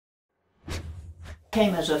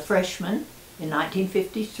Came as a freshman in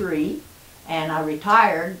 1953, and I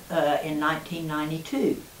retired in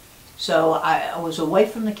 1992. So I was away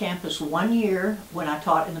from the campus 1 year when I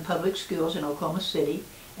taught in the public schools in Oklahoma City,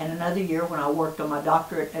 and another year when I worked on my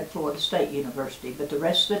doctorate at Florida State University. But the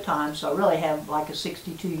rest of the time, so I really have like a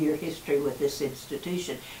 62-year history with this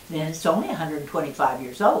institution. And it's only 125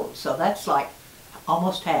 years old, so that's like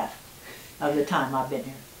almost half of the time I've been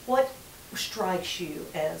here. What strikes you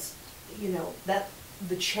as, that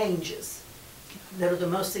the changes that are the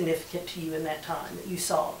most significant to you in that time that you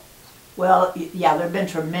saw? Well, yeah, there have been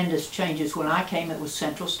tremendous changes. When I came, it was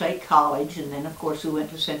Central State College, and then, of course, we went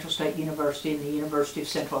to Central State University and the University of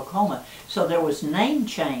Central Oklahoma. So there was name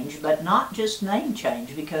change, but not just name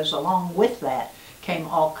change, because along with that came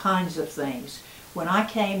all kinds of things. When I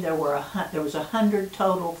came, there was 100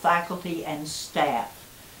 total faculty and staff.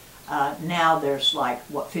 Now there's like,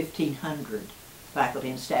 1,500 faculty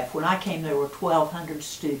and staff. When I came, there were 1,200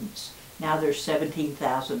 students. Now there's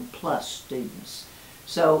 17,000 plus students.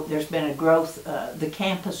 So there's been a growth. The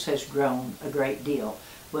campus has grown a great deal.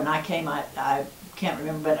 When I came, I can't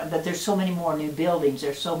remember, but there's so many more new buildings.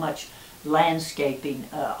 There's so much landscaping,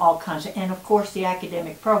 all kinds of, and of course the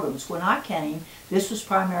academic programs. When I came, this was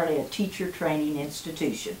primarily a teacher training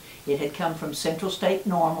institution. It had come from Central State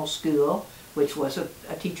Normal School, which was a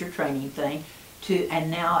teacher training thing,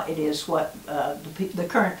 and now it is what the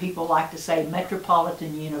current people like to say,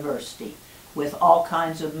 Metropolitan University, with all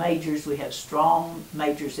kinds of majors. We have strong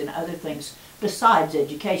majors in other things besides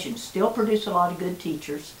education. Still produce a lot of good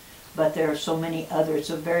teachers, but there are so many others. It's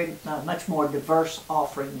a very much more diverse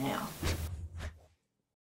offering now.